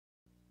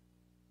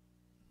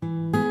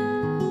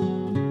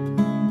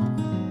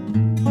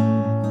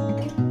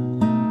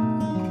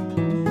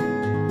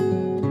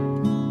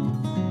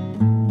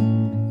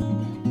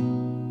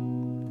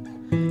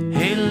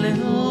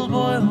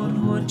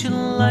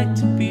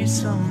be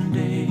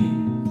someday.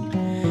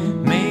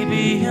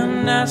 Maybe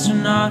an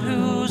astronaut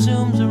who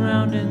zooms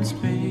around in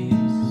space.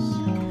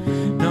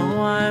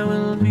 No, I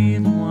will be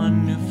the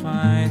one who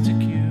finds a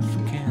cure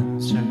for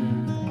cancer.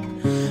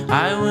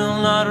 I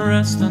will not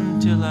rest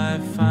until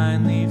I've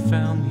finally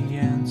found the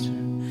answer.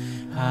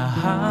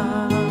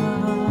 Aha.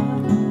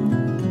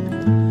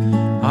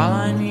 All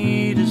I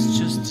need is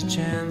just a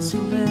chance to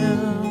live.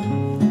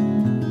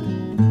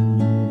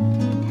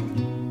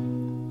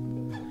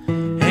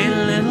 Hey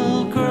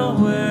little girl,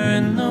 where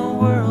in the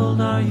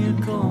world are you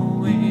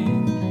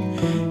going?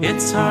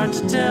 It's hard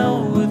to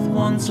tell with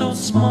one so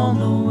small,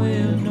 no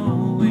way of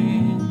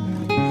knowing.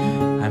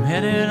 I'm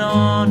headed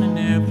on an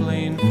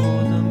airplane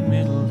for the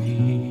Middle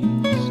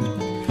East.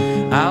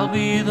 I'll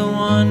be the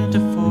one to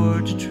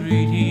forge a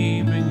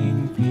treaty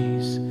bringing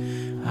peace.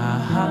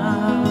 Aha.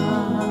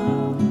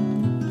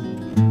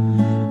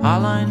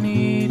 All I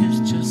need is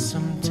just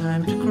some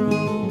time to grow.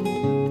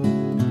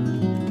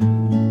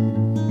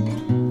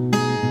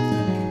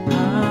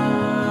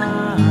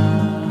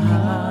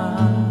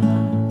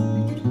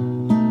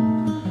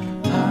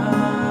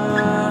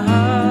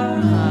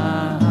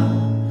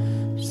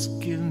 Just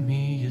give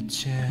me a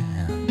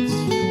chance.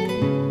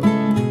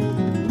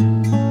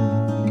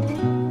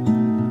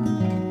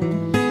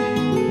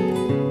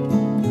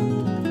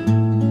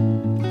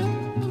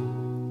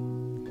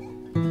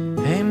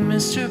 Hey,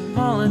 Mr.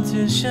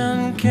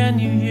 Politician, can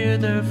you hear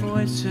their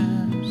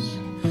voices?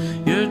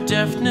 Your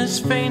deafness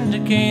fain to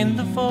gain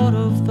the vote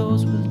of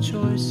those with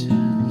choices.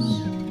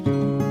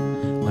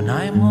 When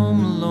I'm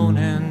home alone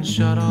and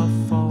shut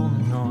off all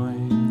the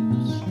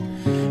noise,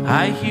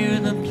 I hear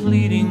the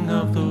pleading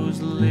of those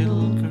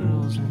little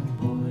girls and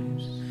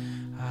boys.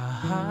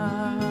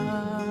 Aha.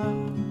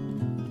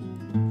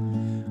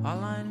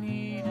 All I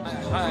need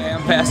is... Hi,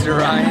 I'm Pastor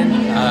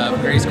Ryan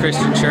of Grace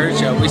Christian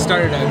Church. We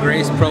started a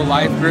Grace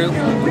Pro-Life group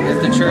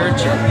at the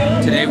church.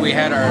 Today we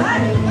had our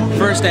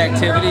first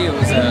activity. It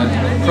was a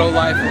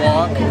pro-life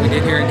walk we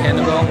did here in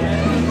Kendallville.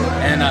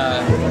 And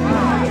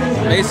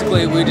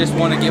basically we just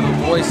want to give a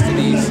voice to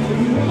these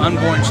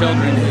unborn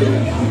children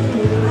who,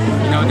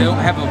 they don't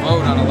have a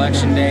vote on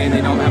election day. They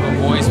don't have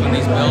a voice when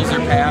these bills are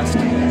passed.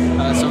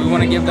 So we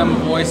want to give them a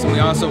voice, and we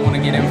also want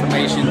to get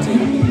information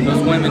to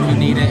those women who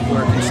need it, who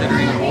are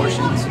considering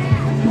abortions.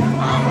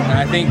 And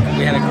I think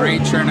we had a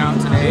great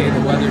turnout today.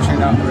 The weather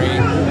turned out great,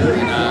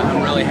 and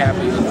I'm really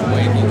happy with the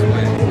way things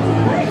went.